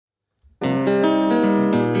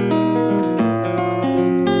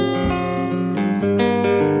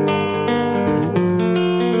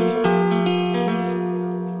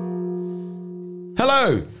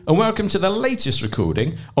and welcome to the latest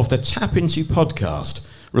recording of the Tap Into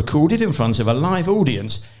podcast, recorded in front of a live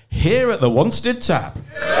audience here at the Wanstead Tap.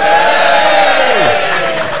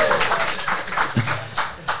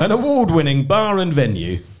 An award-winning bar and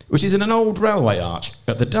venue, which is in an old railway arch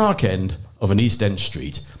at the dark end of an East End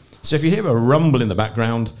street. So if you hear a rumble in the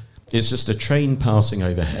background, it's just a train passing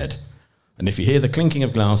overhead. And if you hear the clinking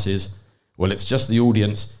of glasses, well, it's just the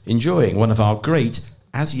audience enjoying one of our great,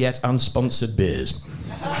 as yet unsponsored beers.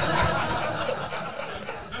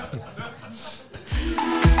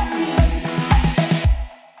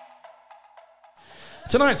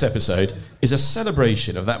 Tonight's episode is a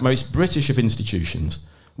celebration of that most British of institutions,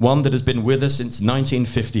 one that has been with us since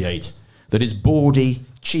 1958, that is bawdy,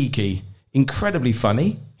 cheeky, incredibly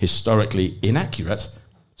funny, historically inaccurate,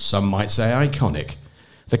 some might say iconic,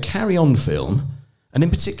 the Carry On film, and in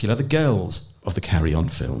particular the girls of the Carry On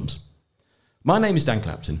films. My name is Dan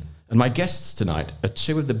Clapton, and my guests tonight are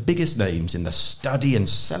two of the biggest names in the study and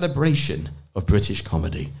celebration of British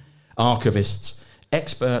comedy, archivists,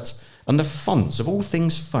 experts, and the fonts of all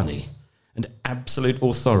things funny, and absolute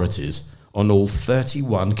authorities on all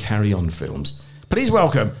 31 Carry On films. Please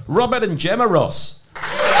welcome Robert and Gemma Ross.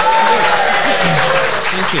 Thank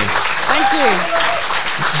you. Thank you.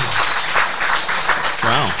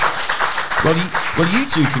 Wow. Well, you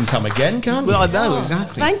two can come again, can't you? Well, I know,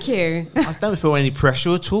 exactly. Thank you. I don't feel any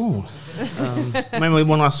pressure at all. Remember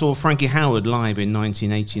when I saw Frankie Howerd live in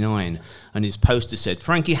 1989 and his poster said,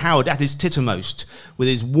 Frankie Howerd at his tittermost with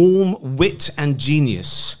his warm wit and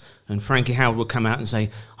genius. And Frankie Howerd would come out and say,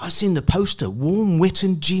 I've seen the poster, warm wit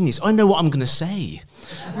and genius. I know what I'm going to say.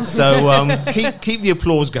 So keep the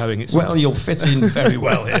applause going. Well, you'll fit in very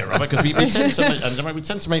well here, Robert, because we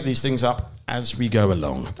tend to make these things up as we go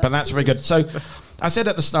along. But that's very good. So I said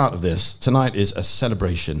at the start of this, tonight is a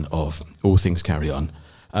celebration of all things Carry On.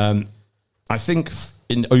 I think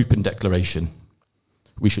in open declaration,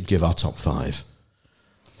 we should give our top five.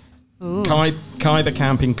 Khyber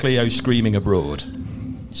Camping, Cleo Screaming Abroad.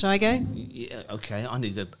 Shall I go? Yeah, okay, I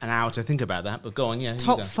need an hour to think about that, but go on, yeah.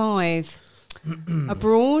 Top five.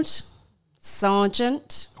 Abroad,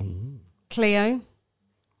 Sergeant, Cleo,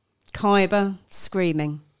 Khyber,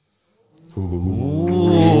 Screaming.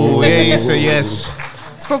 Ooh, yes.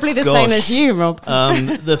 It's probably the same as you, Rob.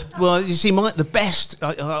 Well, you see, the best,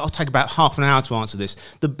 I'll take about half an hour to answer this.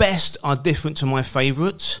 The best are different to my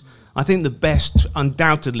favourites. I think the best,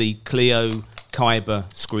 undoubtedly, Cleo, Khyber,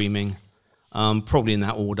 Screaming. Probably in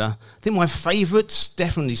that order. I think my favourites,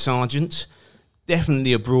 definitely Sergeant,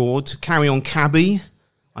 definitely Abroad. Carry On Cabby,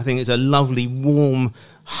 I think it's a lovely, warm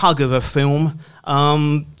hug of a film.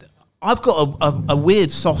 I've got a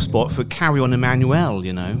weird soft spot for Carry On Emmanuel,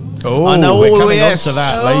 you know. Oh, I know, we're coming on to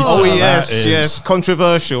that later. Oh, yes,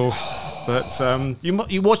 controversial. But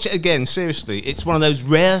you watch it again, seriously. It's one of those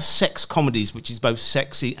rare sex comedies which is both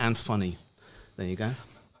sexy and funny. There you go.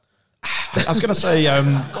 I was going to say...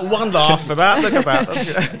 got one laugh for that, look about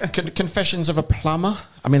that. Confessions of a Plumber?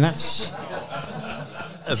 I mean, that's...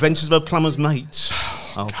 Adventures of a Plumber's Mate.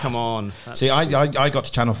 Oh, come on. See, I got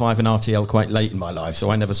to Channel 5 and RTL quite late in my life, so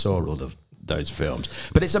I never saw all of those films.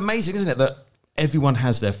 But it's amazing, isn't it, that everyone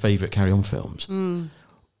has their favourite Carry On films?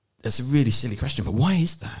 It's a really silly question, but why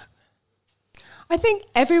is that? I think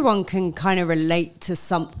everyone can kind of relate to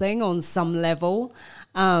something on some level.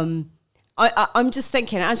 I'm just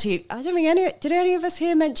thinking, actually, I don't think did any of us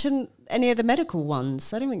here mention any of the medical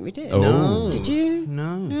ones? I don't think we did. Oh. No. Did you?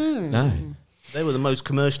 No. They were the most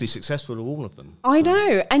commercially successful of all of them. I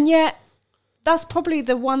know, and yet that's probably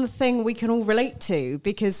the one thing we can all relate to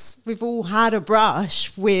because we've all had a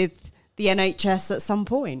brush with the NHS at some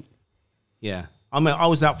point. Yeah. I mean, I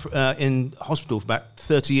was out in hospital for about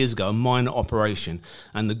 30 years ago, a minor operation,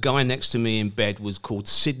 and the guy next to me in bed was called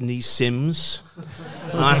Sidney Sims.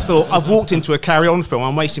 And I thought, I've walked into a Carry On film,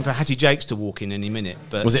 I'm waiting for Hattie Jakes to walk in any minute.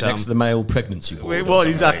 But, was it next to the male pregnancy ward? Well,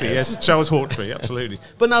 exactly, yes. Charles Hawtrey, absolutely.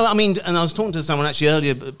 But no, I mean, and I was talking to someone actually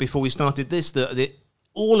earlier before we started this, that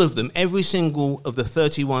all of them, every single of the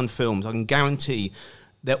 31 films, I can guarantee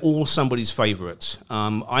they're all somebody's favourite.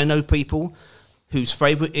 I know people whose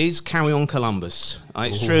favourite is Carry On Columbus.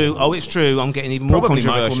 It's true. Oh, it's true. I'm getting even more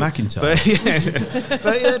controversial. Michael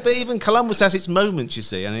McIntyre. But even Columbus has its moments, you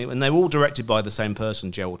see, and they're all directed by the same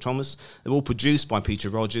person, Gerald Thomas. They're all produced by Peter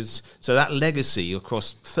Rogers. So that legacy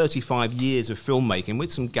across 35 years of filmmaking,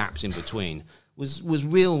 with some gaps in between, was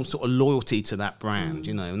real sort of loyalty to that brand,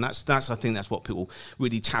 you know, and that's I think that's what people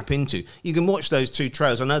really tap into. You can watch those two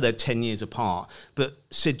trailers. I know they're 10 years apart, but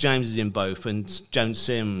Sid James is in both, and Joan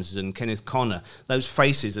Sims and Kenneth Connor. Those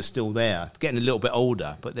faces are still there, getting a little bit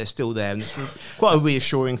older, but they're still there, and it's quite a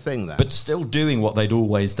reassuring thing. That, but still doing what they'd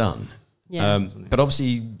always done. Yeah. But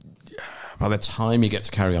obviously, by the time you get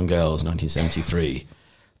to Carry On Girls, 1973,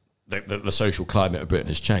 the social climate of Britain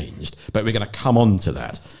has changed. But we're going to come on to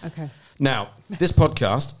that. Okay. Now, this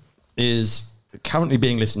podcast is currently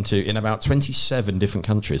being listened to in about 27 different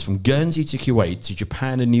countries, from Guernsey to Kuwait to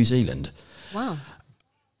Japan and New Zealand. Wow.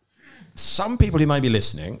 Some people who may be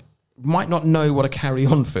listening might not know what a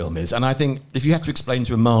carry-on film is. And I think if you have to explain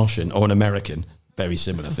to a Martian or an American, very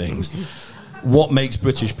similar things, what makes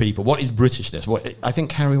British people, what is Britishness, what I think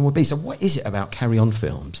Carry On would be. So what is it about carry-on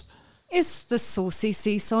films? It's the saucy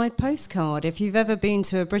seaside postcard. If you've ever been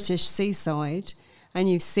to a British seaside and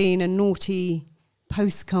you've seen a naughty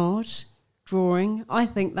postcard drawing, I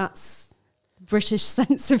think that's British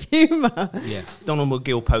sense of humour. Yeah, Donald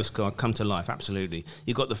McGill postcard come to life, absolutely.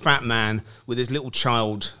 You've got the fat man with his little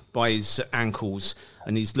child by his ankles,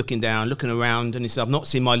 and he's looking down, looking around, and he says, I've not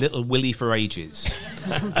seen my little Willie for ages.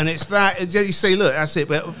 And it's that, you say, look, that's it.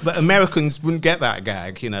 But Americans wouldn't get that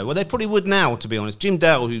gag, you know. Well, they probably would now, to be honest. Jim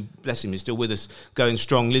Dale, who, bless him, is still with us, going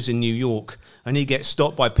strong, lives in New York, and he gets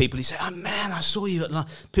stopped by people. He says, oh, man, I saw you at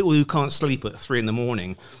people who can't sleep at 3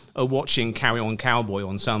 a.m. are watching Carry On Cowboy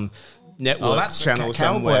on some network channel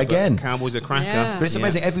somewhere. Again. Cowboy's a cracker. Yeah. But it's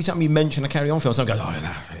amazing. Every time you mention a Carry On film, someone goes,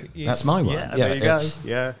 that's my one. Yeah, there you go.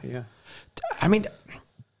 Yeah. I mean,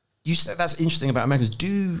 you said that's interesting about Americans.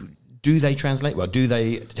 Do they translate well? Do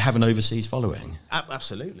they have an overseas following?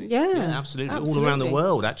 Absolutely. Yeah, absolutely. All absolutely. around the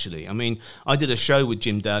world, actually. I mean, I did a show with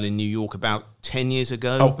Jim Dale in New York about 10 years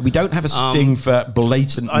ago. Oh, we don't have a sting for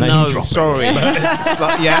blatant name dropping. Sorry. But it's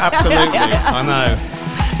like, yeah, absolutely. I know.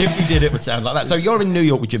 If we did, it would sound like that. So you're in New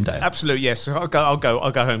York with Jim Dale. Absolutely, yes. I'll go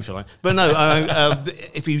home, shall I? But no,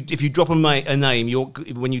 if you drop a name,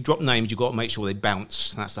 when you drop names, you've got to make sure they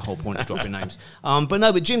bounce. That's the whole point of dropping names.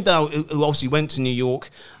 But Jim Dale, who obviously went to New York,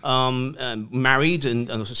 married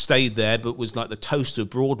and stayed there, but was like the toast of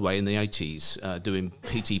Broadway in the 80s, doing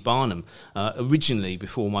P.T. Barnum, originally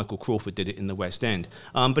before Michael Crawford did it in the West End.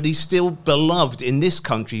 But he's still beloved in this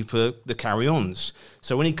country for the Carry-Ons.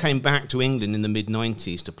 So when he came back to England in the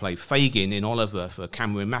mid-90s to play Fagin in Oliver for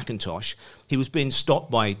Cameron McIntosh, he was being stopped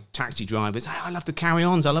by taxi drivers. Hey, I love the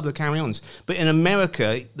Carry-Ons, I love the Carry-Ons. But in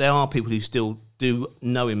America, there are people who still do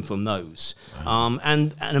know him from those.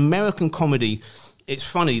 And an American comedy, it's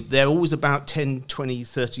funny, they're always about 10, 20,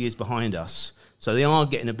 30 years behind us. So they are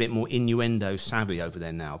getting a bit more innuendo savvy over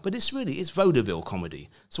there now. But it's vaudeville comedy.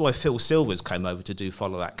 That's why Phil Silvers came over to do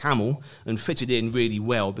Follow That Camel and fitted in really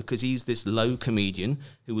well, because he's this low comedian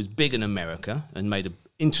who was big in America and made an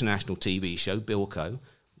international TV show, Bilko,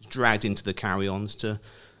 was dragged into the Carry-Ons to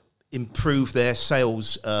improve their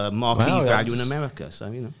sales marquee value in America. So,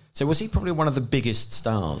 you know. So was he probably one of the biggest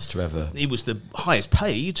stars to ever? He was the highest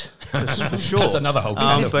paid, for sure. That's another whole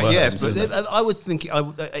can of but worms, yes, isn't it? I would think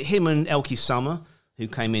him and Elkie Summer, who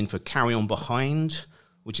came in for Carry On Behind,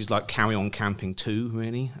 which is like Carry On Camping 2,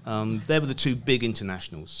 really. They were the two big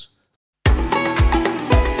internationals.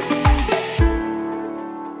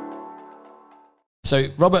 So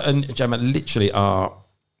Robert and Gemma literally are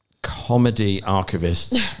comedy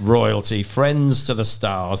archivists, royalty, friends to the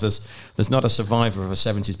stars. There's not a survivor of a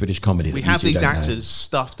 70s British comedy. We have these actors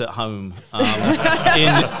stuffed at home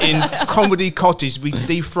in Comedy Cottage. We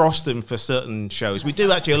defrost them for certain shows. We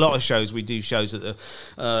do actually a lot of shows. We do shows at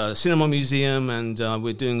the Cinema Museum, and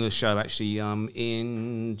we're doing a show actually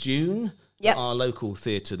in June. Yep. Our local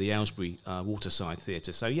theatre, the Aylesbury Waterside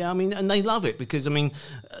Theatre. So, yeah, I mean, and they love it because, I mean,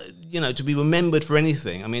 to be remembered for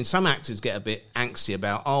anything. I mean, some actors get a bit angsty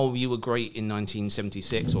about, oh, you were great in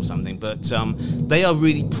 1976 or something, but they are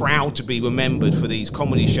really proud to be remembered for these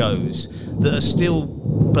comedy shows that are still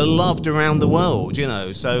beloved around the world,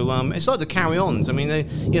 So it's like the Carry-Ons. I mean,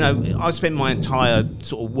 I spent my entire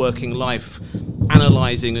sort of working life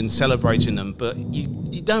analysing and celebrating them, but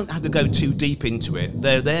you don't have to go too deep into it.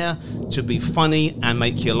 They're there to be funny and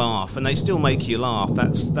make you laugh, and they still make you laugh.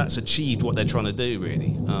 That's achieved what they're trying to do,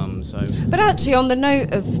 really. But actually, on the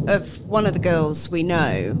note of one of the girls we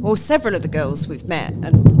know, or several of the girls we've met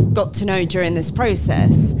and got to know during this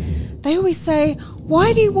process, they always say,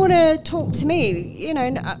 why do you want to talk to me?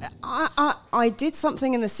 I did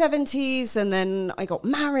something in the 70s, and then I got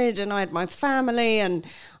married and I had my family and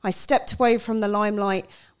I stepped away from the limelight.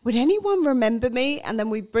 Would anyone remember me? And then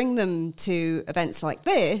we bring them to events like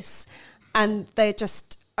this, and they're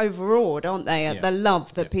just overawed, aren't they, at the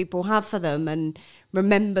love that people have for them and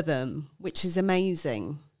remember them, which is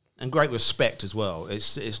amazing. And great respect as well.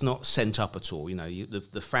 It's not sent up at all.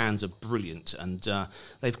 The fans are brilliant, and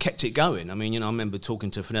they've kept it going. I mean, I remember talking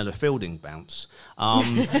to Fenella Fielding Bounce,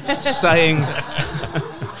 saying,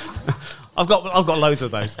 "I've got loads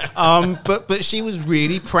of those." But she was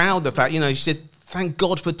really proud of the fact. She said thank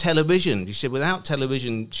God for television. She said, without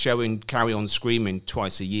television showing Carry On Screaming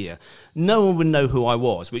twice a year, no one would know who I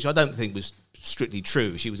was, which I don't think was strictly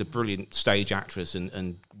true. She was a brilliant stage actress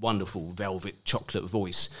and wonderful velvet chocolate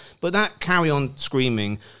voice. But that Carry On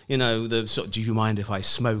Screaming, you know, the sort of, do you mind if I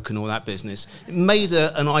smoke and all that business, it made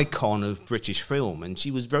her an icon of British film, and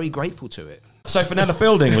she was very grateful to it. So Fenella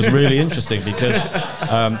Fielding was really interesting because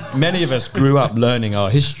many of us grew up learning our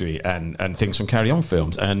history and things from Carry On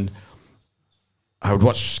films, and I would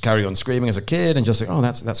watch Carry On Screaming as a kid and just think, oh,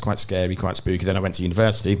 that's quite scary, quite spooky. Then I went to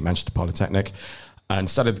university, Manchester Polytechnic, and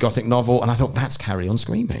studied the Gothic novel, and I thought, that's Carry On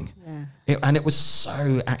Screaming. Yeah. And it was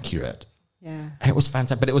so accurate. Yeah. And it was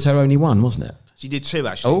fantastic, but it was her only one, wasn't it? She did two,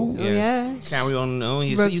 actually. Oh, yeah. Carry On. Oh,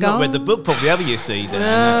 you've not read the book, probably, have you, see?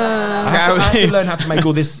 I have to learn how to make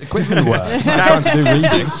all this equipment work. I'm trying to do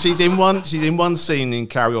reading. She's in one scene in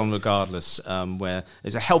Carry On Regardless, where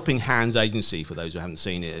there's a Helping Hands agency, for those who haven't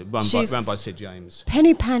seen it, run by Sid James.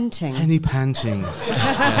 Penny Panting. Penny Panting.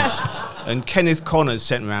 Yes. And Kenneth Connor's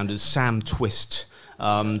sent around as Sam Twist.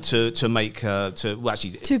 To make to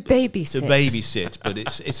babysit, but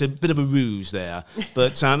it's a bit of a ruse there.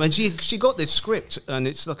 But and she got this script, and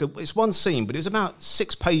it's one scene, but it was about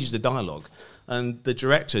 6 pages of dialogue. And the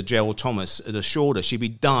director, Gerald Thomas, had assured her she'd be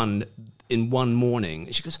done in one morning.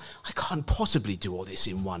 And she goes, I can't possibly do all this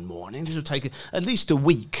in one morning. This will take at least a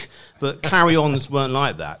week. But Carry-Ons weren't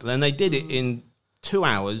like that. Then they did it in 2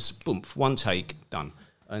 hours, boom, one take, done.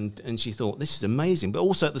 And she thought, this is amazing. But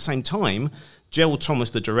also at the same time, Gerald Thomas,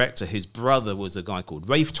 the director, his brother was a guy called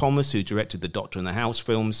Rafe Thomas, who directed the Doctor in the House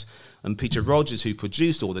films, and Peter Rogers, who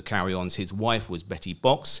produced all the Carry-Ons. His wife was Betty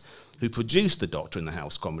Box, who produced the Doctor in the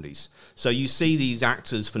House comedies. So you see these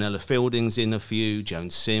actors, Fenella Fielding's in a few, Joan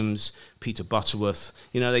Sims, Peter Butterworth,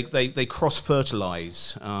 you know, they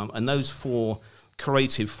cross-fertilise, and those 4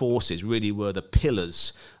 creative forces really were the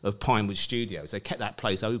pillars of Pinewood Studios. They kept that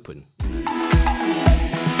place open.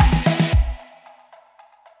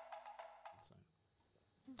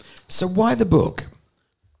 So why the book?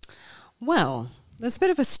 Well, there's a bit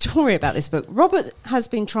of a story about this book. Robert has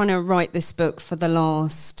been trying to write this book for the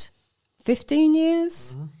last 15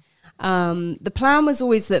 years. Mm-hmm. The plan was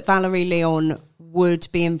always that Valerie Leon would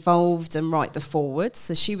be involved and write the foreword.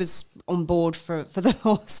 So she was on board for the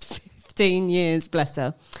last 15 years, bless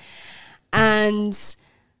her. And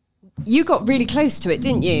you got really close to it,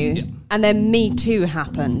 didn't you? Yeah. And then Me Too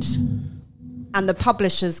happened. And the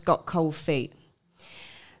publishers got cold feet.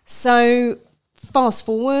 So fast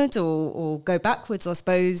forward or go backwards, I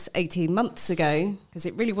suppose, 18 months ago, because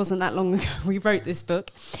it really wasn't that long ago we wrote this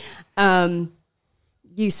book.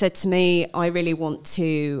 You said to me, I really want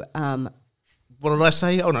to... what did I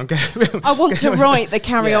say? Oh, no, I want to write the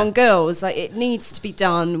Carry On Girls. Like, it needs to be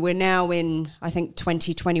done. We're now in, I think,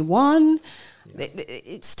 2021. Yeah.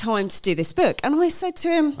 It's time to do this book. And I said to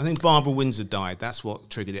him... I think Barbara Windsor died. That's what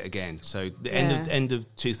triggered it again. So the end of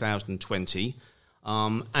 2020...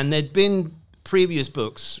 and there'd been previous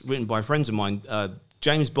books written by friends of mine,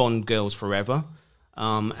 James Bond Girls Forever,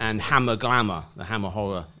 and Hammer Glamour, the Hammer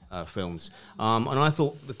horror films. And I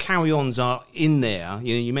thought the Carry-Ons are in there.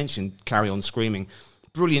 You know, you mentioned Carry On Screaming.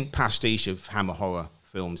 Brilliant pastiche of Hammer horror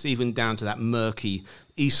films, even down to that murky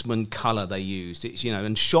Eastman colour they used. It's, you know,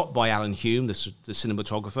 and shot by Alan Hume, the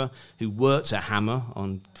cinematographer, who worked at Hammer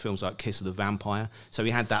on films like Kiss of the Vampire. So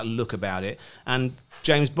he had that look about it. And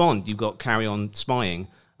James Bond, you've got Carry On Spying,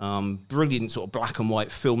 brilliant sort of black and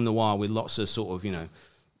white film noir with lots of sort of, you know,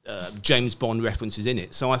 James Bond references in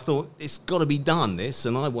it. So I thought, it's got to be done, this,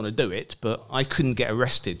 and I want to do it, but I couldn't get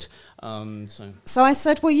arrested. So I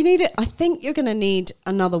said, well, you need it. I think you're going to need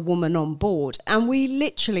another woman on board. And we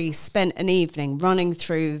literally spent an evening running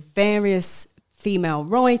through various female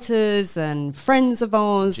writers and friends of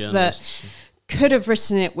ours that could have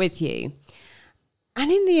written it with you.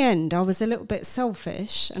 And in the end, I was a little bit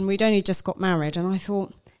selfish, and we'd only just got married, and I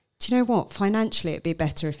thought, do you know what? Financially, it'd be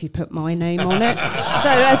better if you put my name on it. So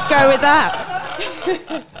let's go with that.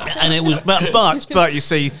 And it was, but you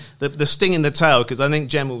see, the sting in the tail, because I think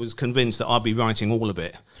Gemma was convinced that I'd be writing all of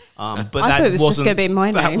it. But I thought it was just going to be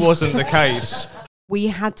my name. That wasn't the case. We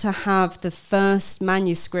had to have the first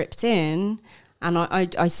manuscript in, and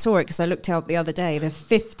I saw it because I looked it up the other day, the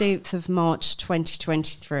 15th of March,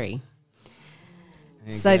 2023.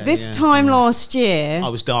 So this time last year... I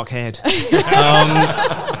was dark-haired.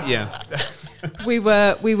 We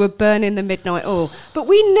were burning the midnight oil. But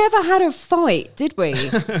we never had a fight, did we,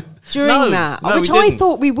 during that? No, which I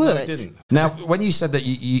thought we would. No, we didn't. Now, when you said that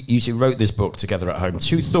you two wrote this book together at home,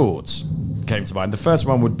 2 thoughts came to mind. The first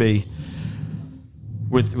one would be,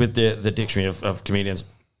 with the dictionary of comedians,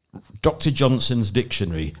 Dr. Johnson's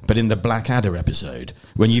dictionary, but in the Blackadder episode,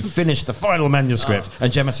 when you finish the final manuscript,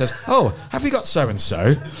 and Gemma says, "Oh, have we got so and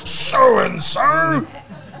so? So and so."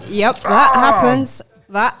 Yep, that happens.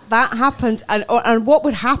 That happened, and what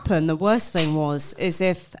would happen? The worst thing is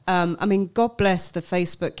if God bless the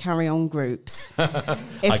Facebook Carry On groups.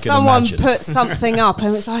 If someone put something up and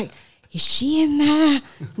it was like, "Is she in there?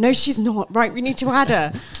 No, she's not. Right, we need to add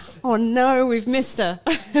her. Oh no, we've missed her."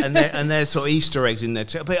 and there's sort of Easter eggs in there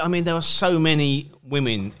too. But I mean, there are so many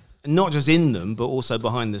women, not just in them, but also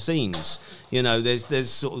behind the scenes. You know, there's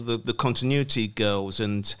sort of the continuity girls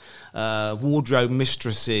and wardrobe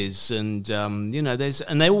mistresses, and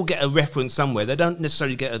and they all get a reference somewhere. They don't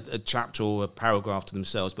necessarily get a chapter or a paragraph to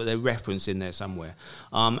themselves, but they're referenced in there somewhere.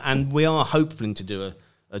 And we are hoping to do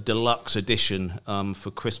a deluxe edition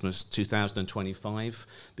for Christmas 2025,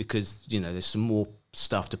 because there's some more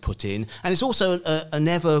stuff to put in, and it's also a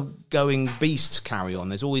never going beast Carry On.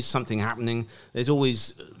 There's always something happening. There's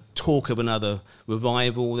always talk of another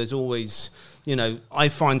revival. There's always, I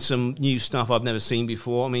find some new stuff I've never seen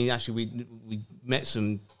before. I mean, actually, we met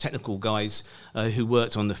some technical guys who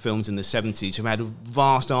worked on the films in the 70s who had a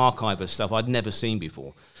vast archive of stuff I'd never seen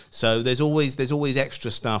before. So there's always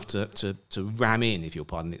extra stuff to ram in, if you'll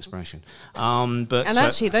pardon the expression.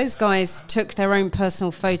 Actually, those guys took their own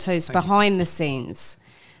personal photos behind the scenes,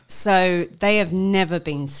 so they have never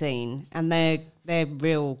been seen, and they're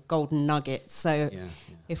real golden nuggets. So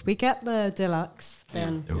if we get the deluxe,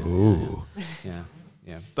 then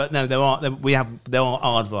yeah. But no, there are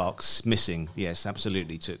aardvarks missing. Yes,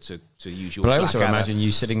 absolutely. To use your. But I also imagine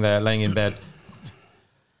you sitting there laying in bed.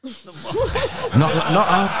 not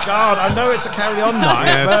oh God, I know it's a Carry On night.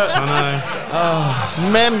 Yes, I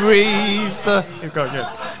know. Memories.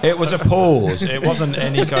 Yes. It was a pause. It wasn't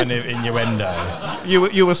any kind of innuendo.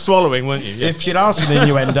 You were swallowing, weren't you? Yes. If she'd asked an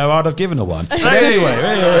innuendo, I'd have given her one. But anyway,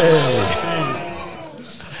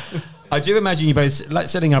 I do imagine you both like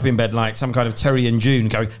sitting up in bed like some kind of Terry and June,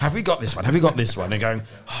 going, "Have we got this one? Have we got this one?" And going,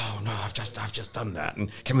 "Oh no, I've just done that. And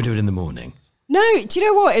can we do it in the morning?" No, do you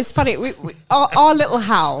know what? It's funny. Our little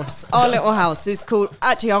house is called.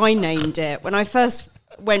 Actually, I named it when I first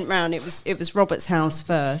went round. It was Robert's house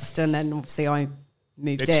first, and then obviously I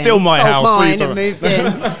moved in. It's still my house. Mine and moved in.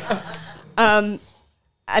 And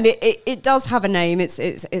it does have a name.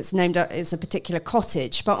 It's named. It's a particular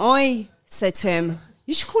cottage. But I said to him,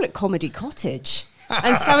 "You should call it Comedy Cottage."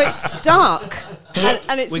 And so it's stuck.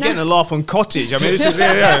 And it's we're getting a laugh on cottage. I mean, this is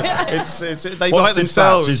it's they like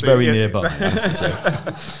themselves. Is very nearby.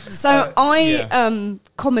 So I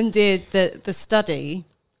commandeered the study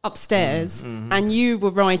upstairs, and you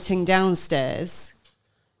were writing downstairs,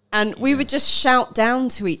 and we would just shout down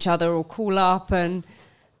to each other or call up and,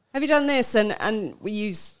 "Have you done this?" And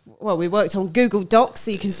we worked on Google Docs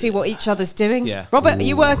so you can see what each other's doing. Yeah. Robert, are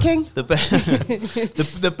you working? The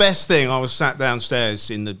best thing, I was sat downstairs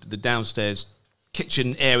in the downstairs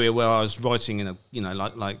kitchen area where I was writing in a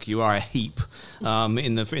like Uriah Heep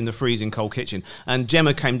in the freezing cold kitchen, and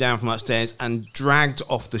Gemma came down from upstairs and dragged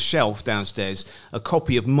off the shelf downstairs a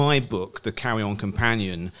copy of my book, The Carry On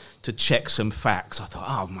Companion, to check some facts. I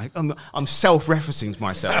thought, I'm self-referencing to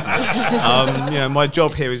myself. My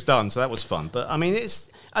job here is done, so that was fun. But I mean,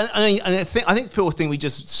 I think people think we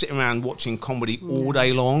just sit around watching comedy all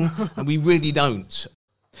day long, and we really don't.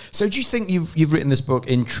 So do you think you've written this book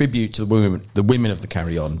in tribute to the women of the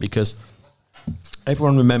Carry On? Because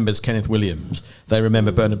everyone remembers Kenneth Williams, they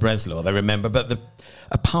remember Bernard Bresslaw, they remember, but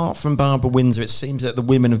apart from Barbara Windsor, it seems that the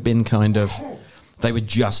women have been they were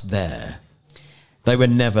just there. They were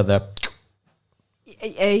never the...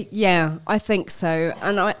 Yeah, I think so,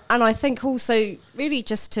 and I think also really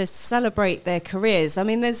just to celebrate their careers. I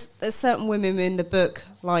mean, there's certain women in the book,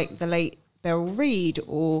 like the late Beryl Reid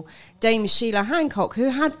or Dame Sheila Hancock, who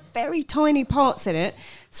had very tiny parts in it,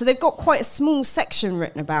 so they've got quite a small section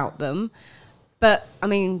written about them. But I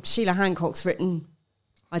mean, Sheila Hancock's written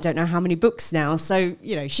I don't know how many books now, so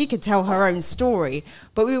she could tell her own story.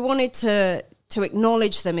 But we wanted to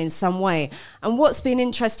acknowledge them in some way. And what's been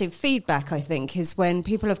interesting feedback, I think, is when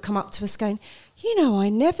people have come up to us going, I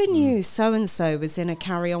never knew so-and-so was in a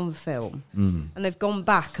Carry On film. And they've gone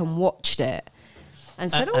back and watched it and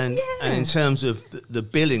said, And in terms of the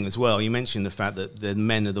billing as well, you mentioned the fact that the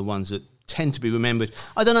men are the ones that tend to be remembered.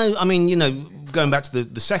 I don't know, I mean, going back to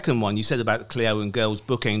the second one, you said about the Cleo and Girls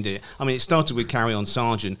bookend it. I mean, it started with Carry On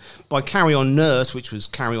Sergeant. By Carry On Nurse, which was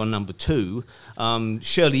Carry On number 2,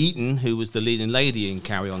 Shirley Eaton, who was the leading lady in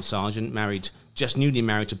Carry On Sergeant, married just newly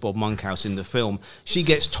married to Bob Monkhouse in the film. She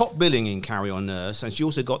gets top billing in Carry On Nurse, and she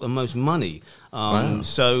also got the most money. Wow.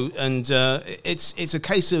 So, and it's a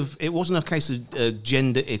case of, it wasn't a case of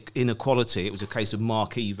gender inequality, it was a case of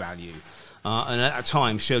marquee value. And at that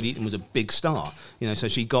time, Shirley Eaton was a big star, so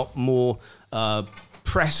she got more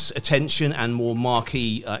press attention and more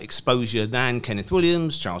marquee exposure than Kenneth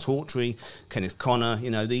Williams, Charles Hawtrey, Kenneth Connor,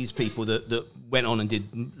 these people that went on and did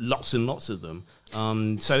lots and lots of them.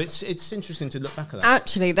 So it's interesting to look back at that.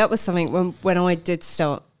 Actually, that was something when I did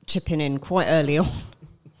start chipping in quite early on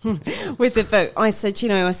with the book. I said,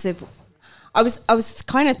 I was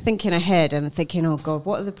kind of thinking ahead and thinking, oh God,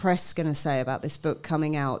 what are the press going to say about this book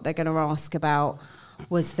coming out? They're going to ask about,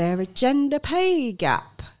 was there a gender pay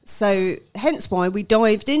gap? So hence why we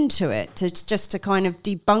dived into it, just to kind of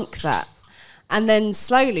debunk that. And then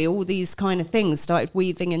slowly all these kind of things started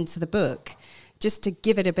weaving into the book, just to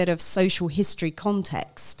give it a bit of social history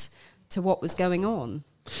context to what was going on.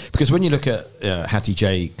 Because when you look at Hattie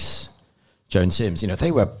Jacques, Joan Sims,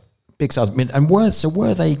 they were big stars. And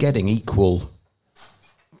were they getting equal,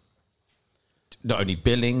 not only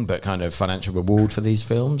billing, but kind of financial reward for these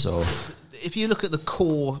films? Or if you look at the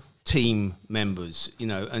core team members,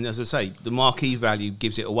 and as I say, the marquee value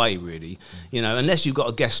gives it away, really. Unless you've got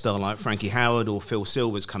a guest star like Frankie Howard or Phil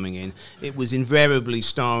Silvers coming in, it was invariably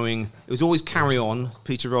starring, it was always Carry On.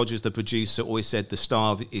 Peter Rogers, the producer, always said the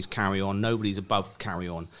star is Carry On, nobody's above Carry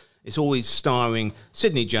On. It's always starring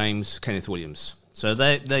Sidney James, Kenneth Williams. So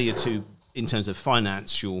they're your two, in terms of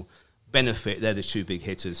financial benefit, they're the two big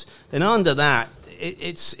hitters. Then under that,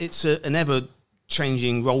 it's an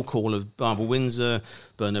ever-changing roll call of Barbara Windsor,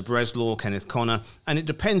 Bernard Bresslaw, Kenneth Connor, and it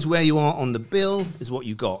depends where you are on the bill is what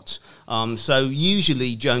you got. So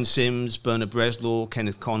usually Joan Sims, Bernard Bresslaw,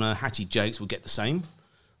 Kenneth Connor, Hattie Jacques will get the same,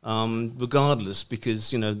 regardless,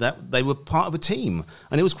 because that they were part of a team,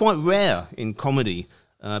 and it was quite rare in comedy,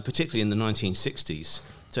 particularly in the 1960s,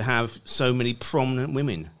 to have so many prominent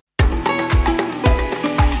women.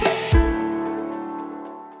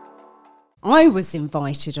 I was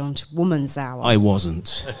invited onto Woman's Hour. I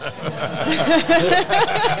wasn't.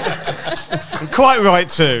 Quite right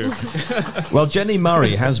too. Well, Jenny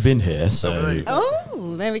Murray has been here, so...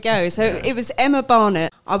 Oh, there we go. So it was Emma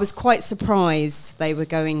Barnett. I was quite surprised they were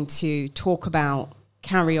going to talk about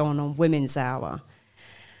Carry On Women's Hour.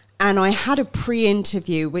 And I had a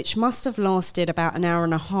pre-interview, which must have lasted about an hour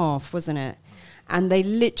and a half, wasn't it? And they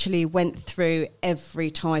literally went through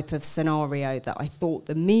every type of scenario that I thought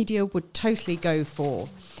the media would totally go for.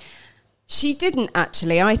 She didn't,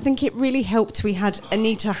 actually. I think it really helped. We had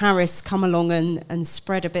Anita Harris come along and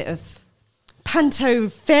spread a bit of panto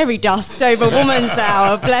fairy dust over Woman's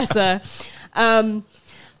Hour, bless her. And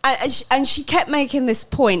she kept making this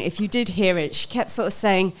point, if you did hear it, she kept sort of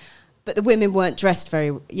saying, but the women weren't dressed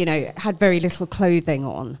very, had very little clothing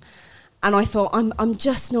on. And I thought, I'm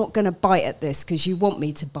just not going to bite at this because you want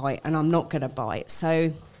me to bite, and I'm not going to bite.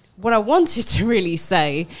 So what I wanted to really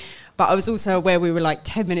say, but I was also aware we were like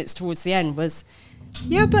 10 minutes towards the end, was,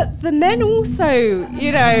 yeah, but the men also,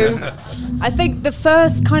 I think the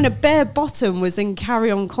first kind of bare bottom was in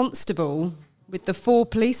Carry On Constable with the 4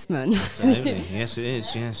 policemen. Absolutely. Yes, it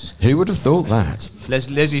is, yes. Who would have thought that?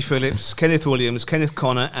 Leslie Phillips, Kenneth Williams, Kenneth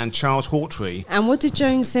Connor, and Charles Hawtrey. And what did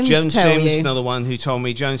Joan Sims tell you? Joan Sims, another one who told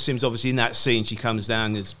me. Joan Sims, obviously, in that scene, she comes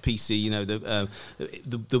down as PC,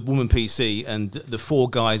 the woman PC, and the 4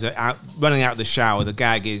 guys are running out of the shower. The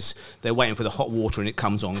gag is they're waiting for the hot water, and it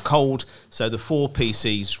comes on cold. So the 4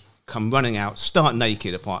 PCs come running out, start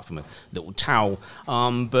naked, apart from a little towel.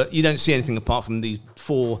 But you don't see anything apart from these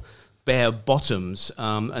 4 bare bottoms,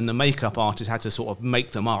 and the makeup artist had to sort of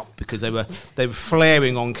make them up because they were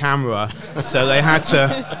flaring on camera, so they had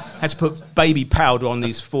to put baby powder on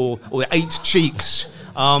these 4 or 8 cheeks.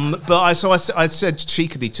 But I said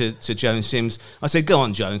cheekily to Joan Sims, I said, "Go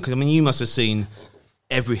on, Joan, because you must have seen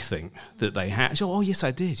everything that they had." She said, "Oh yes, I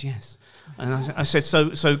did, yes." And I said,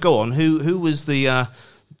 "So go on. Who was the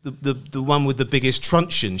one with the biggest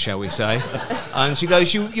truncheon, shall we say?" And she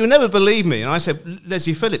goes, you'll never believe me. And I said,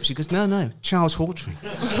 Leslie Phillips. She goes, no, Charles Hawtrey.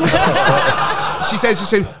 she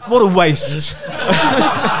said, what a waste.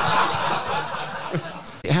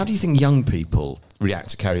 How do you think young people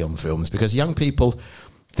react to Carry On films? Because young people,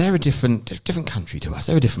 they're a different country to us.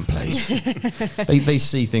 They're a different place. they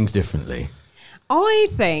see things differently. I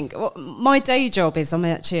think my day job is I'm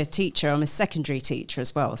actually a teacher. I'm a secondary teacher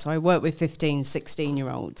as well. So I work with 15,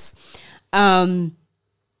 16-year-olds.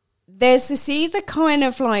 There's this either kind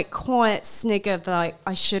of like quiet snigger that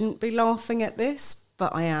I shouldn't be laughing at this,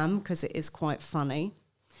 but I am because it is quite funny.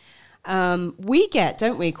 We get,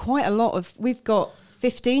 don't we, quite a lot of... We've got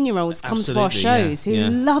 15-year-olds come to our shows who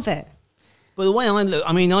love it. But the way I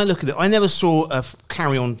look at it, I never saw a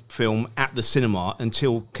Carry On film at the cinema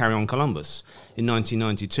until Carry On Columbus in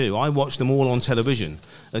 1992. I watched them all on television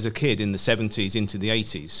as a kid in the 70s into the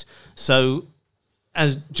 80s. So,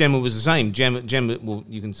 as Gemma was the same, Gemma, well,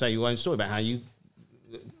 you can say your own story about how you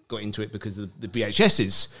got into it because of the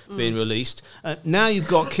VHSs being released. Now you've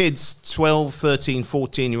got kids, 12, 13,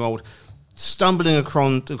 14-year-old, stumbling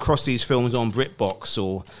across these films on BritBox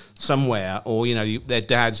or somewhere, or their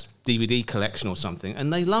dad's DVD collection or something,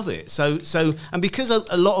 and they love it. So and because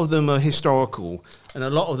a lot of them are historical and a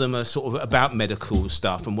lot of them are sort of about medical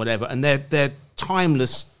stuff and whatever, and they're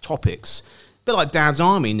timeless topics. A bit like Dad's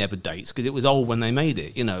Army never dates because it was old when they made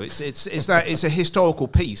it. It's a historical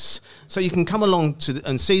piece. So you can come along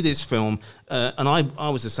and see this film. And I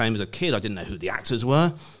was the same as a kid. I didn't know who the actors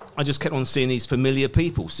were. I just kept on seeing these familiar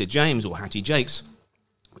people, Sid James or Hattie Jakes,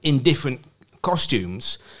 in different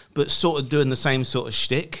costumes, but sort of doing the same sort of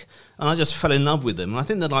shtick. And I just fell in love with them. And I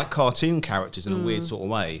think they're like cartoon characters in a weird sort of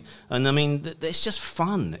way. And I mean, it's just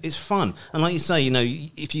fun. It's fun. And like you say,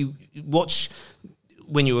 if you watch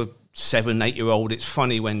when you were 7, 8-year-old, it's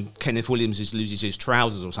funny when Kenneth Williams loses his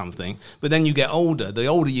trousers or something. But then you get older. The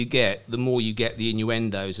older you get, the more you get the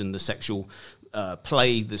innuendos and the sexual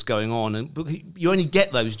play that's going on, and you only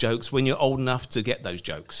get those jokes when you're old enough to get those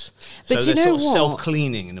jokes. But so you they're know sort of what?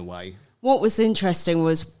 self-cleaning in a way. What was interesting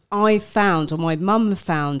was my mum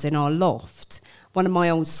found in our loft one of my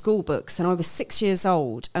old school books, and I was 6 years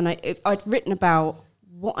old, and I'd written about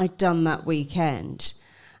what I'd done that weekend,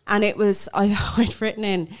 and it was I'd written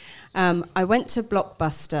in. I went to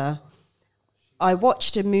Blockbuster. I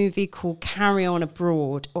watched a movie called Carry On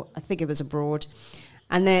Abroad, or I think it was Abroad,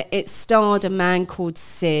 and it starred a man called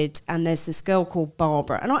Sid, and there's this girl called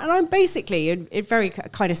Barbara. And I'm basically, in very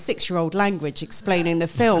kind of 6-year-old language, explaining the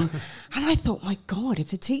film. And I thought, my God,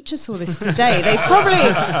 if a teacher saw this today,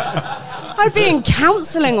 I'd be in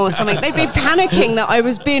counselling or something. They'd be panicking that I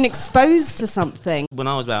was being exposed to something. When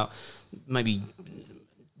I was about maybe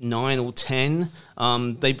 9 or 10,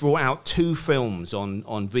 they brought out 2 films on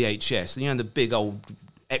VHS. The big old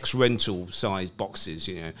ex-rental size boxes,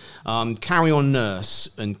 Carry On Nurse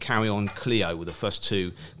and Carry On Cleo were the first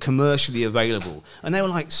 2 commercially available, and they were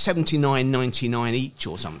like $79.99 each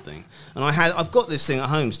or something. And I've got this thing at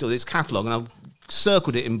home still, this catalogue, and I've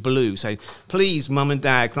circled it in blue, saying, "Please, Mum and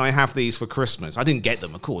Dad, can I have these for Christmas?" I didn't get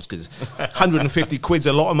them, of course, because 150 quid's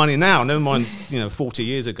a lot of money now. Never mind, 40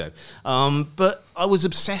 years ago. But I was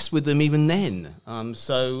obsessed with them even then.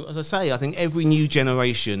 So, as I say, I think every new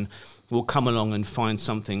generation will come along and find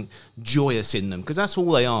something joyous in them, because that's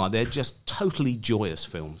all they are. They're just totally joyous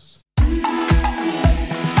films.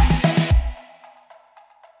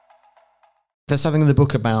 There's something in the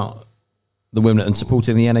book about the women and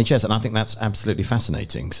supporting the NHS, and I think that's absolutely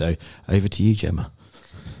fascinating. So over to you, Gemma.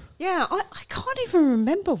 Yeah, I can't even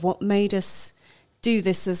remember what made us do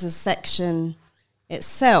this as a section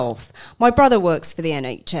itself. My brother works for the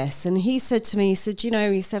NHS, and he said to me,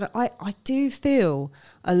 I do feel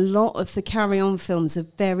a lot of the Carry On films are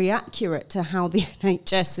very accurate to how the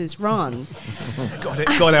NHS is run.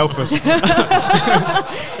 God help us.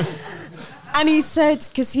 And he said,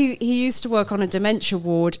 because he used to work on a dementia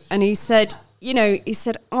ward, and he said,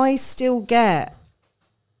 I still get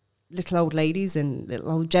little old ladies and little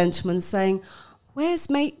old gentlemen saying, "Where's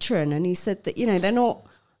Matron?" And he said that, they're not,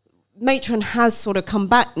 Matron has sort of come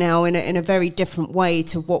back now in a very different way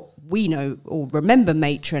to what we know or remember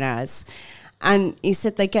Matron as. And he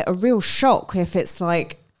said they get a real shock if it's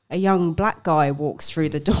like a young black guy walks through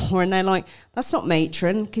the door and they're like, "That's not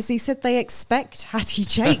Matron," because he said they expect Hattie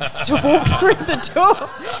Jakes to walk through the door.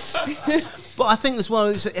 But I think as well,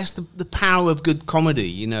 it's the power of good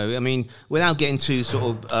comedy, I mean, without getting too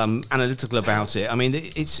sort of analytical about it, I mean,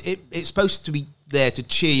 it's supposed to be there to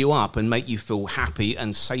cheer you up and make you feel happy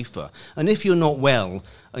and safer. And if you're not well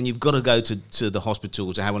and you've got to go to the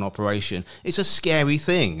hospital to have an operation, it's a scary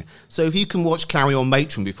thing. So if you can watch Carry On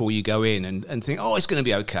Matron before you go in and think, "Oh, it's going to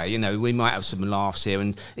be okay, we might have some laughs here,"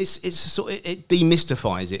 and it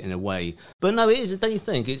demystifies it in a way. But no, it is, don't you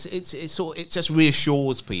think? It just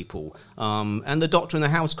reassures people. And the Doctor in the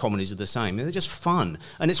House comedies are the same. They're just fun,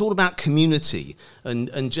 and it's all about community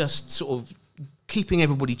and just sort of keeping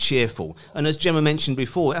everybody cheerful. And as Gemma mentioned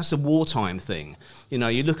before, that's a wartime thing.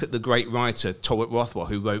 You look at the great writer Torrit Rothwell,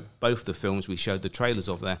 who wrote both the films we showed the trailers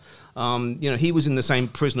of there. He was in the same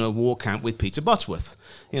prisoner of war camp with Peter Butterworth.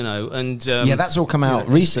 And that's all come out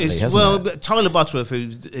recently, hasn't it? Tyler Butterworth,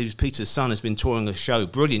 who's Peter's son, has been touring a show,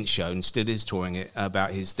 brilliant show, and still is touring it,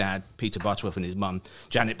 about his dad, Peter Butterworth, and his mum,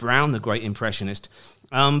 Janet Brown, the great impressionist.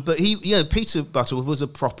 But Peter Butterworth was a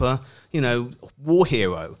proper, war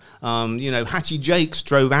hero. Hattie Jakes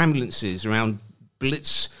drove ambulances around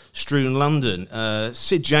blitz-strewn London.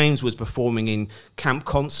 Sid James was performing in camp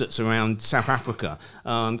concerts around South Africa.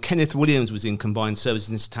 Kenneth Williams was in Combined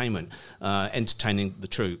Services Entertainment, entertaining the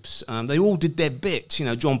troops. They all did their bit.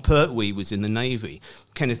 John Pertwee was in the Navy.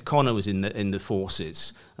 Kenneth Connor was in the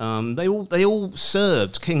forces. They all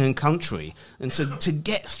served king and country. And so to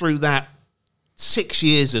get through that 6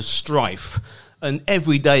 years of strife, and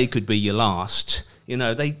every day could be your last.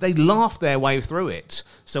 They laughed their way through it.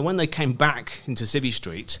 So when they came back into Civvy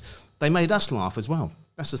Street, they made us laugh as well.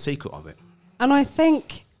 That's the secret of it. And I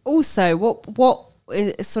think also what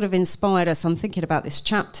sort of inspired us, I'm thinking about this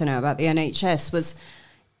chapter now about the NHS, was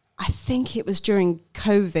I think it was during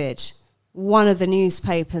COVID, one of the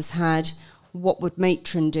newspapers had What Would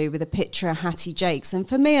Matron Do with a picture of Hattie Jakes. And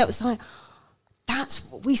for me, it was like,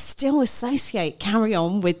 that's what we still associate Carry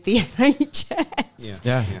On with the NHS.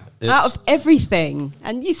 Yeah. Out of everything.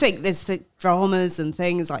 And you think there's the dramas and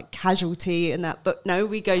things like Casualty and that, but no,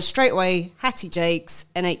 we go straight away, Hattie Jakes,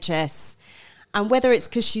 NHS. And whether it's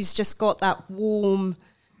because she's just got that warm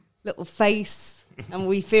little face and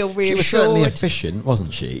we feel reassured. She was certainly efficient,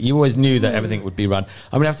 wasn't she? You always knew that everything would be run.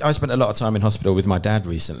 I mean, I spent a lot of time in hospital with my dad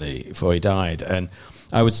recently before he died, and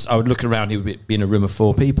I would look around. He would be in a room of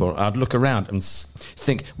 4 people. I'd look around and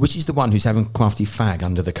think, which is the one who's having crafty fag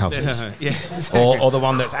under the covers, or the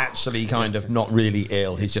one that's actually kind of not really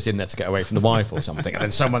ill. He's just in there to get away from the wife or something, and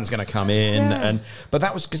then someone's going to come in. But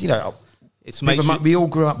that was because we all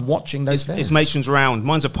grew up watching those things. It's Matron's Round.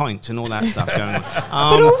 Mine's a pint and all that stuff going on.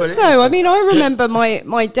 But also, I remember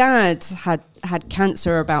my dad had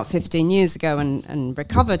cancer about 15 years ago and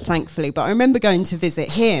recovered, thankfully. But I remember going to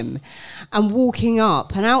visit him and walking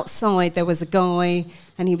up, and outside there was a guy,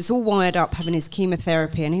 and he was all wired up having his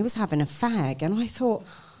chemotherapy, and he was having a fag. And I thought,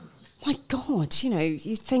 my God,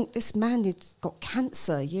 you think this man has got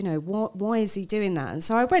cancer, why is he doing that? And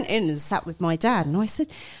so I went in and sat with my dad, and I said,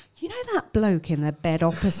 you know that bloke in the bed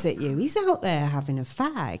opposite you? He's out there having a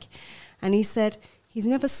fag. And he said, he's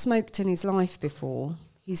never smoked in his life before.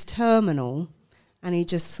 He's terminal. And he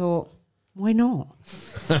just thought, why not?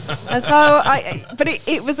 And so,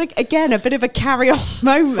 it was, again, a bit of a carry-on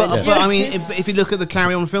moment. But I mean, if you look at the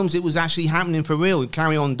carry-on films, it was actually happening for real.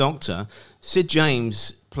 Carry On Doctor, Sid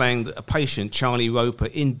James playing a patient, Charlie Roper,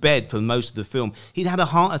 in bed for most of the film. He'd had a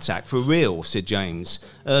heart attack, for real, Sid James,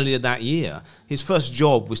 earlier that year. His first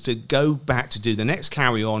job was to go back to do the next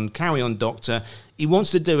Carry On Doctor. He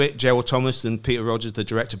wants to do it. Gerald Thomas and Peter Rogers, the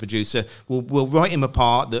director-producer, will write him a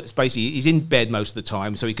part that's basically, he's in bed most of the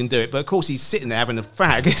time, so he can do it. But of course, he's sitting there having a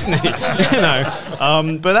fag, isn't he?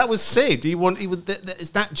 But that was Sid.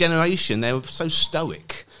 It's that generation. They were so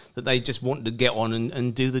stoic that they just wanted to get on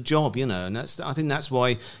and do the job, And I think that's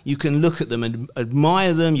why you can look at them and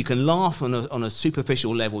admire them. You can laugh on a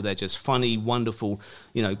superficial level. They're just funny, wonderful,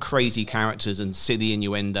 crazy characters and silly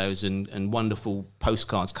innuendos and wonderful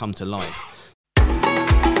postcards come to life.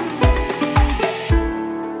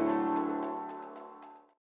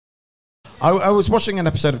 I was watching an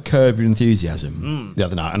episode of Curb Your Enthusiasm the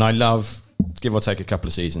other night, and I love, give or take a couple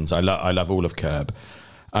of seasons, I love all of Curb,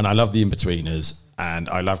 and I love The Inbetweeners, and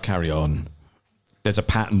I love Carry On. There's a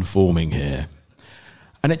pattern forming here.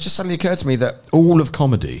 And it just suddenly occurred to me that all of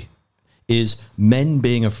comedy is men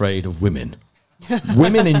being afraid of women.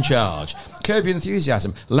 Women in charge. Curb Your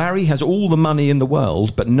Enthusiasm. Larry has all the money in the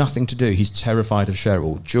world, but nothing to do. He's terrified of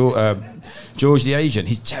Cheryl. George the Agent,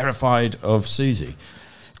 he's terrified of Susie.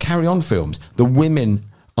 Carry On films, the women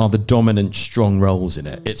are the dominant, strong roles in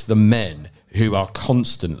it. It's the men who are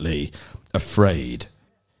constantly afraid.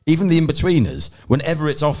 Even The Inbetweeners, whenever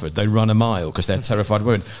it's offered, they run a mile because they're terrified of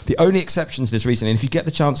women. The only exception to this recently, and if you get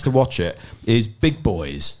the chance to watch it, is Big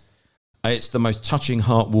Boys. It's the most touching,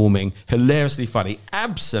 heartwarming, hilariously funny,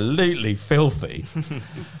 absolutely filthy.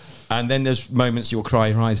 And then there's moments you'll cry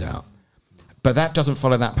your eyes out. But that doesn't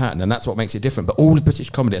follow that pattern, and that's what makes it different. But all of British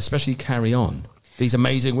comedy, especially Carry On, these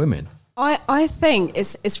amazing women. I think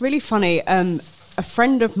it's really funny. A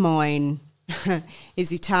friend of mine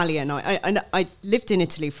is Italian. I lived in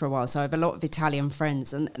Italy for a while, so I have a lot of Italian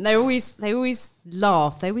friends, and they always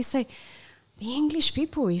laugh. They always say, the English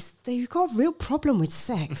people, they've got a real problem with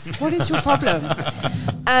sex. What is your problem?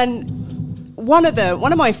 And one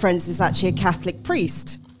of my friends is actually a Catholic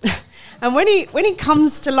priest. And when he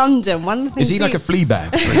comes to London, one of the things... Is he like a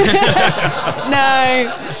Fleabag priest?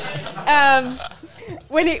 No.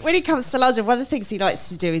 When he comes to London, one of the things he likes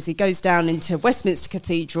to do is he goes down into Westminster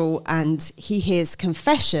Cathedral and he hears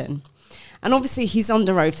confession. And obviously he's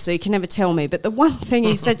under oath, so he can never tell me. But the one thing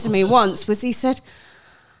he said to me once was, he said,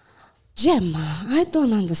 Gemma, I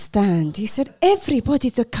don't understand. He said, everybody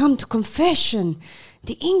that come to confession,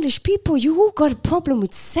 the English people, you all got a problem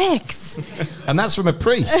with sex. And that's from a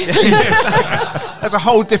priest. That's a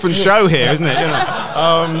whole different show here, isn't it?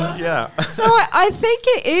 Yeah. So I think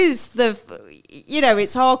it is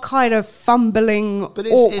it's our kind of fumbling But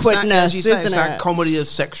awkwardness, it's that, as you say, isn't it's it? that comedy of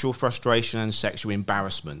sexual frustration and sexual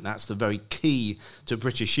embarrassment. That's the very key to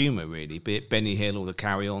British humour, really, be it Benny Hill or the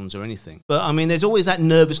Carry-Ons or anything. But, I mean, there's always that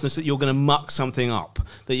nervousness that you're going to muck something up,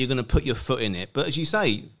 that you're going to put your foot in it. But as you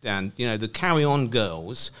say, Dan, the Carry-On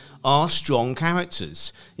girls are strong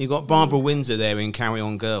characters. You've got Barbara Windsor there in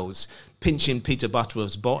Carry-On Girls, pinching Peter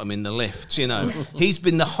Butterworth's bottom in the lift, He's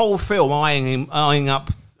been the whole film eyeing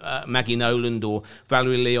up Maggie Noland or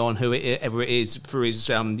Valerie Leon, whoever it is, for his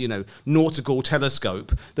nautical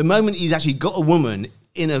telescope. The moment he's actually got a woman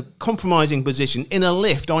in a compromising position in a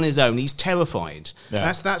lift on his own, he's terrified.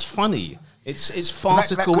 Yeah. That's funny. It's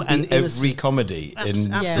farcical that could be and every comedy in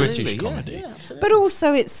British comedy. Yeah, But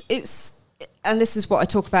also it's and this is what I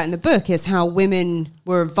talk about in the book, is how women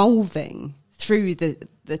were evolving through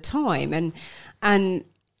the time. And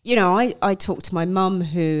I talked to my mum,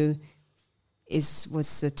 who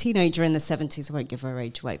was a teenager in the 70s. I won't give her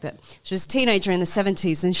age away, but she was a teenager in the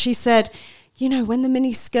 70s. And she said, when the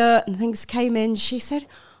mini skirt and things came in, she said,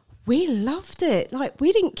 we loved it. Like,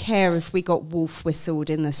 we didn't care if we got wolf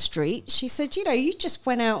whistled in the street. She said, you just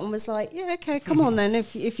went out and was like, yeah, okay, come on then,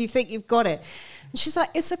 if you think you've got it. And she's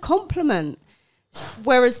like, it's a compliment.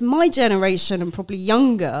 Whereas my generation and probably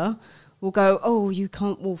younger will go, oh, you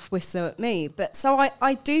can't wolf whistle at me. But so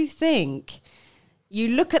I do think you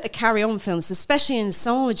look at the Carry-On films, especially in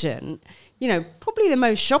Sergeant, probably the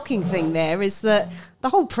most shocking thing there is that the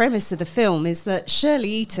whole premise of the film is that Shirley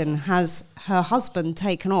Eaton has her husband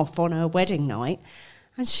taken off on her wedding night,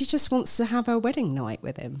 and she just wants to have her wedding night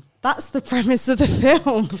with him. That's the premise of the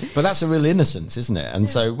film. But that's a real innocence, isn't it? And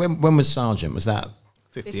so when was Sergeant? Was that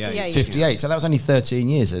 58. 58? So that was only 13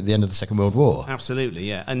 years at the end of the Second World War. Absolutely,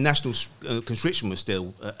 yeah. And national conscription was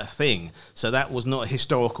still a thing. So that was not a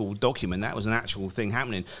historical document. That was an actual thing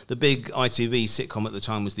happening. The big ITV sitcom at the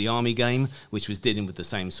time was The Army Game, which was dealing with the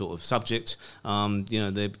same sort of subject.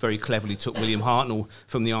 They very cleverly took William Hartnell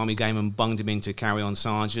from The Army Game and bunged him into Carry On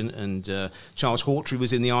Sergeant. And Charles Hawtrey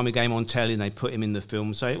was in The Army Game on telly, and they put him in the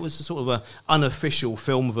film. So it was a sort of an unofficial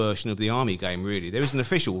film version of The Army Game, really. There is an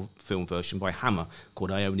official film version by Hammer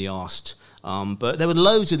called I Only Asked. But there were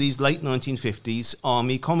loads of these late 1950s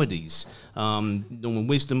army comedies. Norman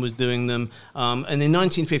Wisdom was doing them. And in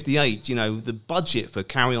 1958, the budget for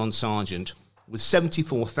Carry On Sergeant was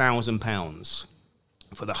 £74,000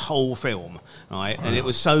 for the whole film, right? Wow. And it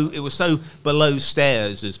was so below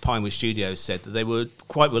stairs, as Pinewood Studios said, that they were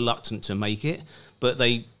quite reluctant to make it. But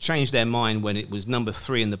they changed their mind when it was number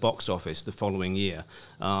 3 in the box office the following year,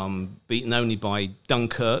 beaten only by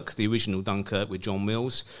Dunkirk, the original Dunkirk with John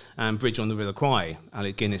Mills, and Bridge on the River Kwai,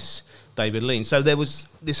 Alec Guinness, David Lean. So there was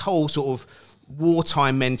this whole sort of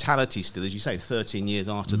wartime mentality still, as you say, 13 years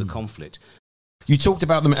after the conflict. You talked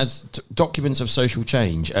about them as documents of social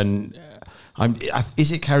change, and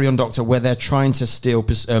is it Carry On Doctor where they're trying to steal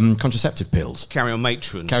contraceptive pills? Carry On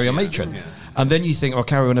Matron. Carry On Matron. Yeah. And then you think,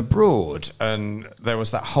 Carry On Abroad. And there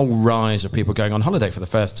was that whole rise of people going on holiday for the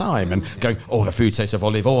first time and going, the food tastes of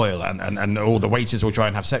olive oil, and all the waiters will try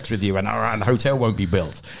and have sex with you, and the hotel won't be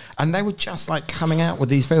built. And they were just like coming out with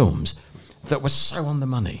these films that were so on the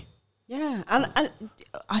money. Yeah, and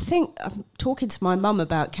I think I'm talking to my mum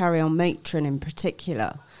about Carry On Matron in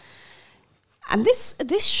particular. And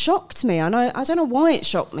this shocked me, and I don't know why it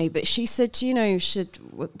shocked me, but she said,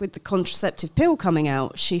 with the contraceptive pill coming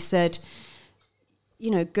out, she said,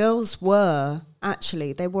 girls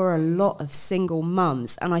there were a lot of single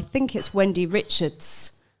mums, and I think it's Wendy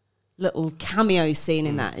Richards' little cameo scene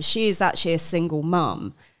in that. She is actually a single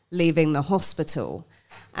mum leaving the hospital,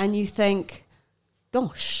 and you think,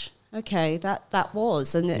 gosh, okay, that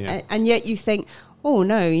was, and yet you think, oh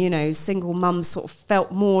no, single mums sort of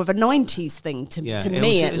felt more of a 90s thing to me, at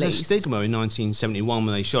least. It was a stigma in 1971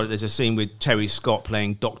 when they shot it. There's a scene with Terry Scott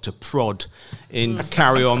playing Dr. Prod in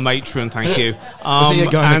Carry On Matron, thank you. Was he a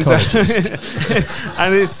gynecologist?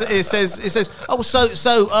 And it says,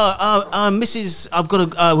 Mrs. I've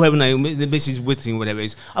got whoever name, Mrs. Whitting, whatever it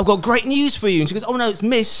is, I've got great news for you. And she goes, oh no, it's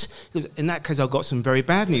Miss. He goes, in that case, I've got some very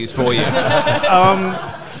bad news for you.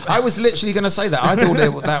 I was literally going to say that. I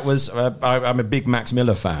thought that was. I'm a big Max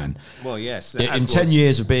Miller fan. Well, yes. In 10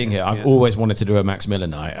 years of being here, I've always wanted to do a Max Miller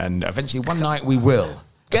night, and eventually one night we will.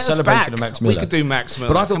 Get us back. Of Max Miller. We could do Max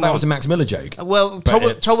Miller. But I thought that was a Max Miller joke. Well,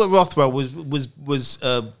 Talbot Rothwell was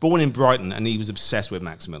born in Brighton, and he was obsessed with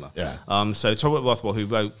Max Miller. Yeah. So Talbot Rothwell, who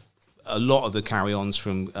wrote a lot of the carry-ons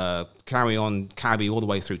from Carry On Cabby all the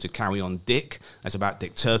way through to Carry On Dick. That's about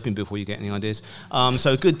Dick Turpin before you get any ideas.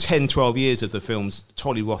 So a good 10, 12 years of the films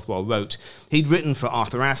Tolly Rothwell wrote. He'd written for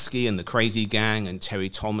Arthur Askey and The Crazy Gang and Terry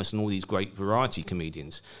Thomas and all these great variety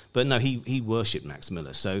comedians. But no, he worshipped Max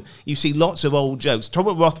Miller. So you see lots of old jokes.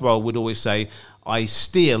 Tolly Rothwell would always say, I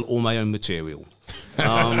steal all my own material.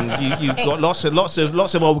 You've got lots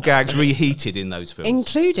of old gags reheated in those films.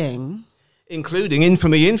 Including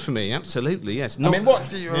Infamy, absolutely, yes. I mean,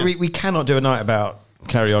 we cannot do a night about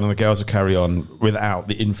Carry On and the Girls of Carry On without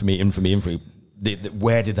the infamy.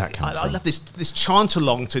 Where did that come from? I love this chant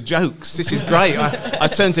along to jokes. This is great. I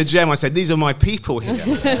turned to Jem, I said, these are my people here.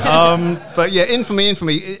 But yeah, Infamy,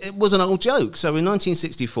 it was an old joke. So in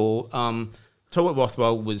 1964... Tolly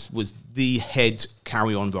Rothwell was the head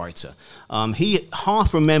Carry On writer. He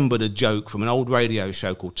half remembered a joke from an old radio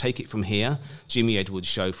show called Take It From Here, Jimmy Edwards'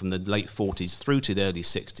 show from the late 40s through to the early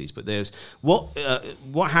 60s. But there's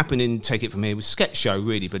what happened in Take It From Here was a sketch show,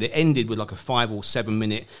 really, but it ended with like a 5 or 7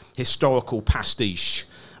 minute historical pastiche.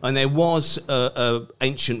 And there was a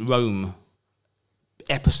ancient Rome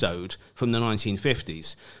episode from the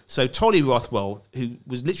 1950s. So Tolly Rothwell, who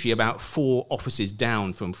was literally about 4 offices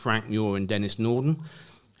down from Frank Muir and Dennis Norden,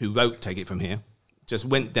 who wrote Take It From Here, just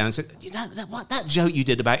went down and said, you know, that joke you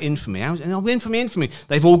did about infamy, infamy,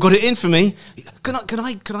 they've all got it in for me. Can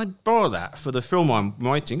I borrow that for the film I'm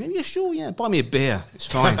writing? Yeah, sure, yeah, buy me a beer, it's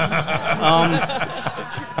fine.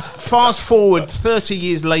 Fast forward 30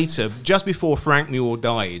 years later, just before Frank Muir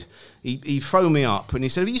died, he phoned me up and he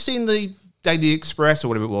said, have you seen the Daily Express or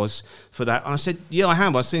whatever it was for that? And I said, yeah, I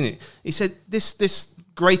have, I've seen it. He said, this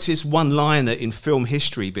greatest one-liner in film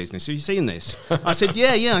history business, have you seen this? I said,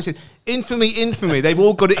 yeah. I said, infamy, they've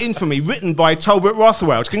all got it in for me, written by Tolbert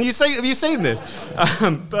Rothwell. Have you seen this?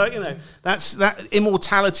 But, you know, that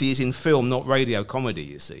immortality is in film, not radio comedy,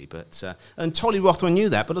 you see. But and Tolly Rothwell knew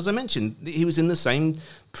that. But as I mentioned, he was in the same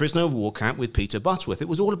prisoner of war camp with Peter Butterworth. It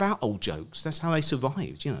was all about old jokes. That's how they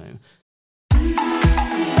survived, you know.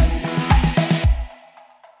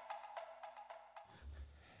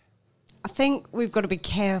 I think we've got to be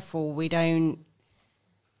careful we don't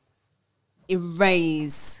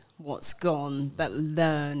erase what's gone, but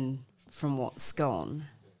learn from what's gone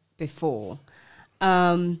before.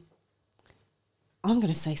 I'm going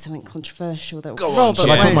to say something controversial that Robert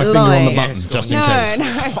Shall I put my finger on the button just in case? No.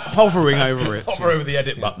 Hovering over it. Hover over the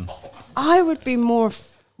edit button. I would be more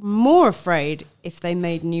afraid if they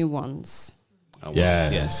made new ones. Oh, well,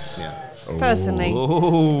 yes. Yeah. Personally.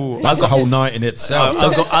 Ooh. That's a whole night in itself.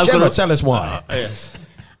 Gemma, tell us why. Yes.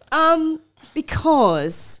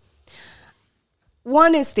 Because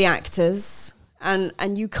one is the actors,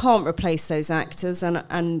 and you can't replace those actors,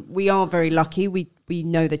 and we are very lucky. We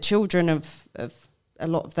know the children of a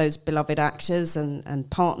lot of those beloved actors and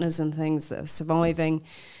partners and things that are surviving.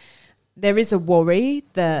 There is a worry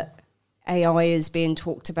that AI is being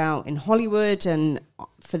talked about in Hollywood, and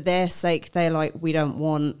for their sake, they're like, we don't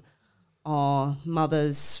want our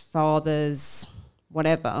mothers, fathers,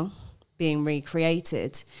 whatever, being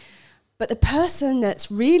recreated. But the person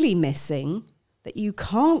that's really missing, that you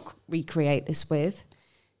can't recreate this with,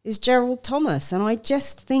 is Gerald Thomas. And I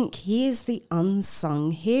just think he is the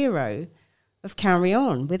unsung hero of Carry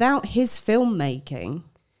On. Without his filmmaking,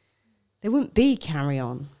 there wouldn't be Carry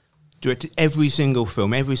On. Directed every single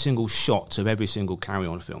film, every single shot of every single Carry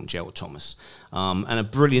On film, Gerald Thomas. And a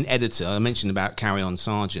brilliant editor. I mentioned about Carry On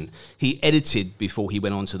Sergeant. He edited before he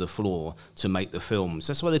went onto the floor to make the films.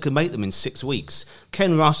 That's why they could make them in 6 weeks.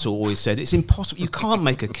 Ken Russell always said, it's impossible. You can't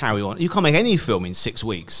make a Carry On. You can't make any film in 6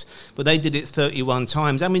 weeks. But they did it 31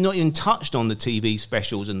 times. And we're not even touched on the TV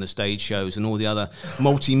specials and the stage shows and all the other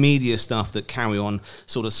multimedia stuff that Carry On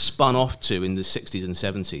sort of spun off to in the 60s and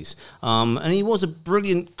 70s. And he was a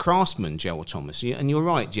brilliant craftsman, Gerald Thomas. And you're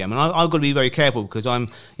right, Jem. And I've got to be very careful because I'm,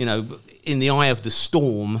 you know, in the eye of the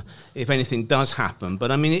storm if anything does happen.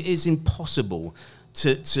 But I mean, it is impossible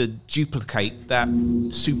to duplicate that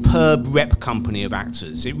superb rep company of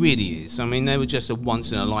actors. It really is. I mean, they were just a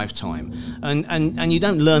once in a lifetime. And you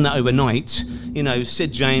don't learn that overnight. You know,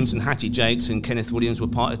 Sid James and Hattie Jakes and Kenneth Williams were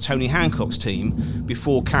part of Tony Hancock's team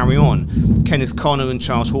before Carry On. Kenneth Connor and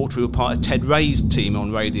Charles Hawtrey were part of Ted Ray's team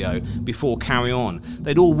on radio before Carry On.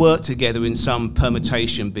 They'd all worked together in some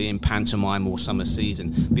permutation, be it pantomime or summer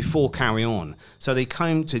season, before Carry On. So they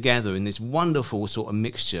came together in this wonderful sort of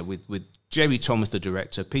mixture with Jerry Thomas, the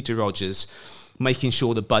director, Peter Rogers, making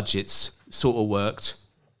sure the budgets sort of worked.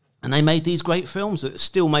 And they made these great films that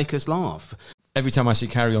still make us laugh. Every time I see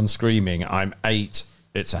Carry On Screaming, I'm 8.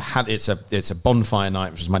 It's a bonfire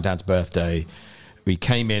night, which was my dad's birthday. We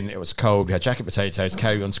came in, it was cold, we had jacket potatoes,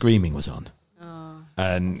 Carry On Screaming was on. Oh.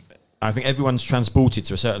 And I think everyone's transported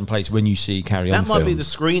to a certain place when you see Carry On That might be filmed. the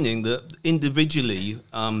screening that individually,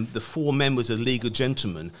 the 4 members of League of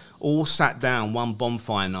Gentlemen all sat down one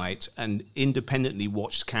bonfire night and independently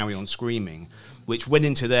watched Carry On Screaming, which went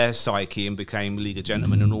into their psyche and became League of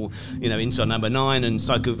Gentlemen and all, Inside Number 9 and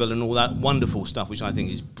Psychoville and all that wonderful stuff, which I think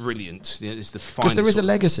is brilliant. It's the Because there is a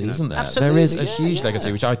legacy, isn't there? Absolutely, there is a huge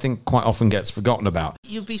legacy, which I think quite often gets forgotten about.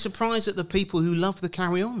 You'd be surprised at the people who love the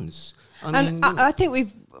Carry Ons. And I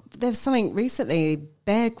think there's something recently.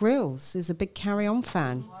 Bear Grylls is a big Carry On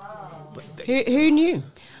fan. Who knew?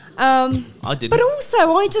 I didn't. But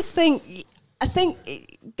also, I think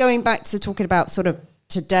going back to talking about sort of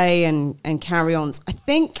today and Carry Ons, I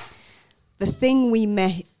think the thing we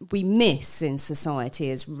miss in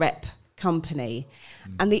society is rep company,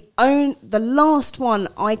 and the last one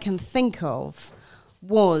I can think of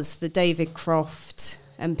was the David Croft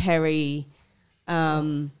and Perry.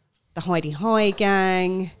 The Heidi High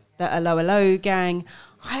gang, the Hello Hello gang.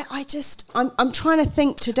 I'm trying to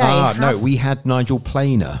think today. No, we had Nigel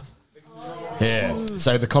Planer. Yeah.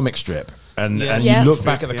 So the comic strip. And you look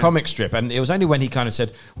back at the comic strip, and it was only when he kind of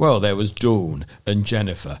said, well, there was Dawn and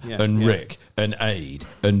Jennifer and Rick and Aid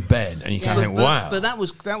and Ben, and you kind of think, wow. But that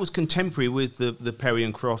was contemporary with the Perry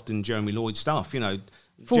and Croft and Jeremy Lloyd stuff,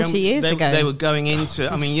 40 years ago. They were going into,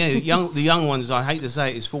 the young ones, I hate to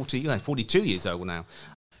say it, is 42 years old now.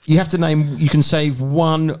 You have to name, you can save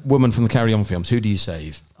one woman from the Carry On films. Who do you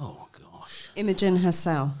save? Oh, gosh. Imogen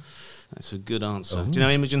Hassel. That's a good answer. Oh. Do you know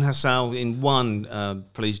Imogen Hassel in one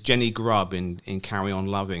plays Jenny Grubb in Carry On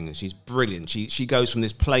Loving? She's brilliant. She goes from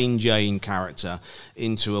this plain Jane character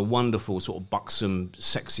into a wonderful sort of buxom,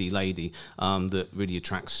 sexy lady that really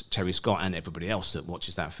attracts Terry Scott and everybody else that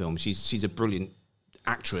watches that film. She's a brilliant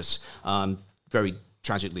actress. Very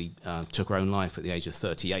tragically took her own life at the age of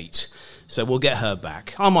 38. So we'll get her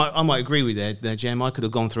back. I might agree with you there, Jem. I could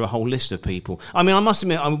have gone through a whole list of people. I must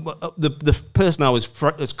admit, the person I was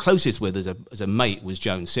as closest with as a mate was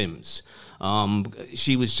Joan Sims.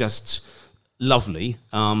 She was just lovely,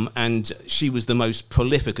 and she was the most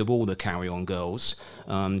prolific of all the Carry On girls.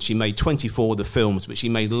 She made 24 of the films, but she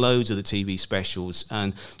made loads of the TV specials,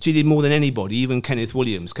 and she did more than anybody, even Kenneth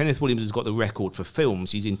Williams. Kenneth Williams has got the record for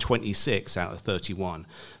films. He's in 26 out of 31,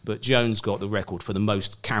 but Joan's got the record for the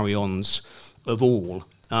most Carry-Ons of all,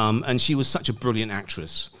 and she was such a brilliant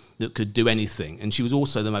actress that could do anything, and she was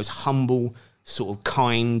also the most humble, sort of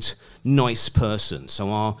kind, nice person.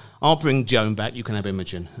 So I'll bring Joan back. You can have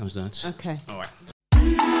Imogen. How's that? Okay. All right.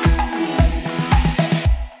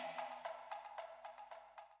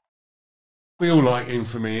 We all like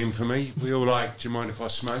infamy. We all like, do you mind if I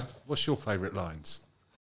smoke? What's your favourite lines?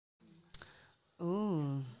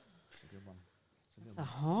 Ooh. That's a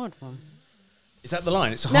hard one. Is that the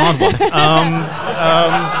line? It's a hard one.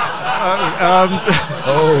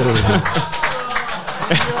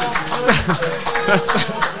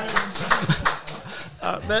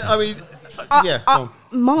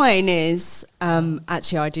 Mine is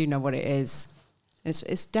actually I do know what it is.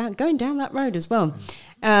 It's going down that road as well.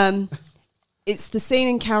 It's the scene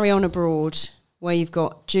in Carry On Abroad where you've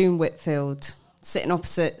got June Whitfield sitting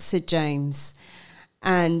opposite Sid James,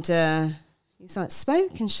 and he's like,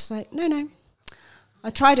 "Smoke?" And she's like, "No.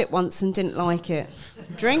 I tried it once and didn't like it.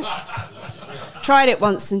 Drink? Tried it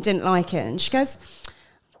once and didn't like it." And she goes,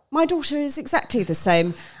 "My daughter is exactly the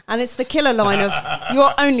same." And it's the killer line of,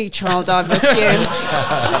 "Your only child, I've assumed."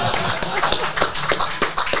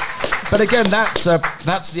 But again, that's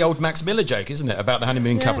the old Max Miller joke, isn't it? About the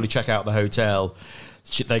honeymoon couple who check out the hotel,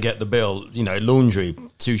 they get the bill, laundry,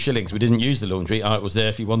 2 shillings. We didn't use the laundry. Oh, it was there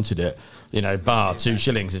if you wanted it. Bar, 2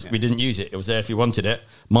 shillings. We didn't use it. It was there if you wanted it.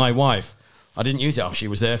 My wife, I didn't use it. Oh, she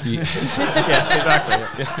was there for you. Yeah,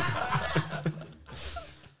 exactly. Yeah.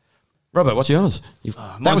 Robert, what's yours?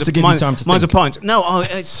 That was to give you time to think. Mine's a pint. No,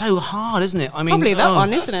 it's so hard, isn't it? Probably that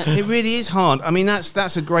one, isn't it? It really is hard.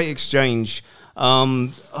 That's a great exchange.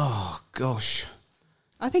 Gosh.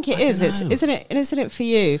 I think it is, isn't it? Isn't it for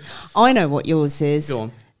you? I know what yours is. Go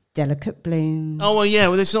on. Delicate blooms. Oh well, yeah.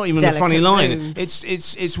 Well, it's not even a funny line. Blooms.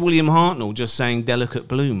 It's William Hartnell just saying "delicate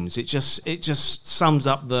blooms." It just sums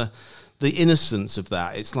up the innocence of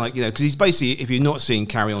that. It's like, because he's basically, if you've not seen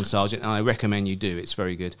Carry On Sergeant, and I recommend you do, it's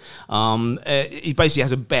very good. He basically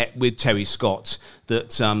has a bet with Terry Scott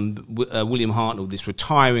that William Hartnell, this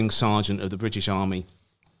retiring sergeant of the British Army,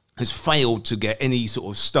 has failed to get any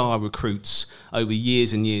sort of star recruits over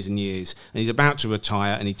years and years and years, and he's about to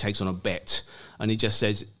retire, and he takes on a bet, and he just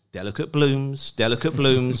says, Delicate Blooms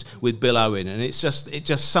with Bill Owen, and it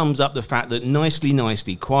just sums up the fact that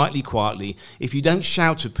nicely, quietly, if you don't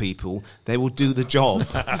shout at people, they will do the job.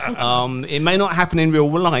 It may not happen in real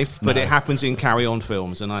life, but it happens in Carry On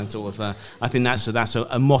films, and I think that's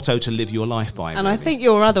a motto to live your life by. And really. I think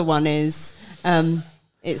your other one is.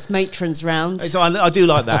 It's Matron's Round. So I do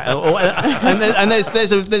like that, and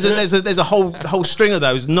there's a whole string of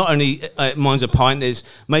those. Not only Mine's a Pint. There's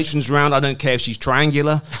Matron's Round. I don't care if she's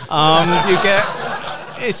triangular. You get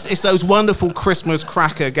it's those wonderful Christmas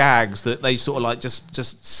cracker gags that they sort of like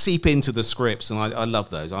just seep into the scripts, and I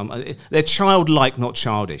love those. They're childlike, not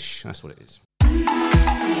childish. That's what it is.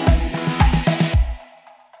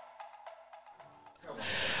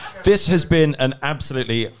 This has been an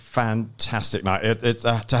absolutely fantastic night. It's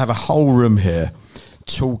to have a whole room here,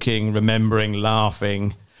 talking, remembering,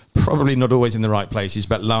 laughing, probably not always in the right places,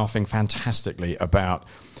 but laughing fantastically about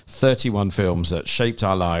 31 films that shaped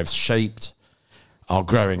our lives, shaped our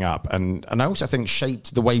growing up, and I also think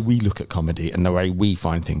shaped the way we look at comedy and the way we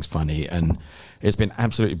find things funny, and it's been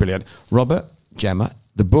absolutely brilliant. Robert, Gemma,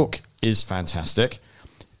 the book is fantastic.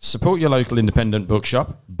 Support your local independent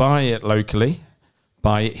bookshop. Buy it locally.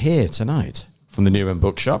 Buy it here tonight from the Newham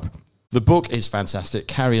Bookshop. The book is fantastic.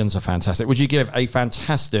 Carry-ons are fantastic. Would you give a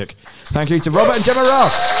fantastic thank you to Robert and Gemma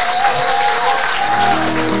Ross?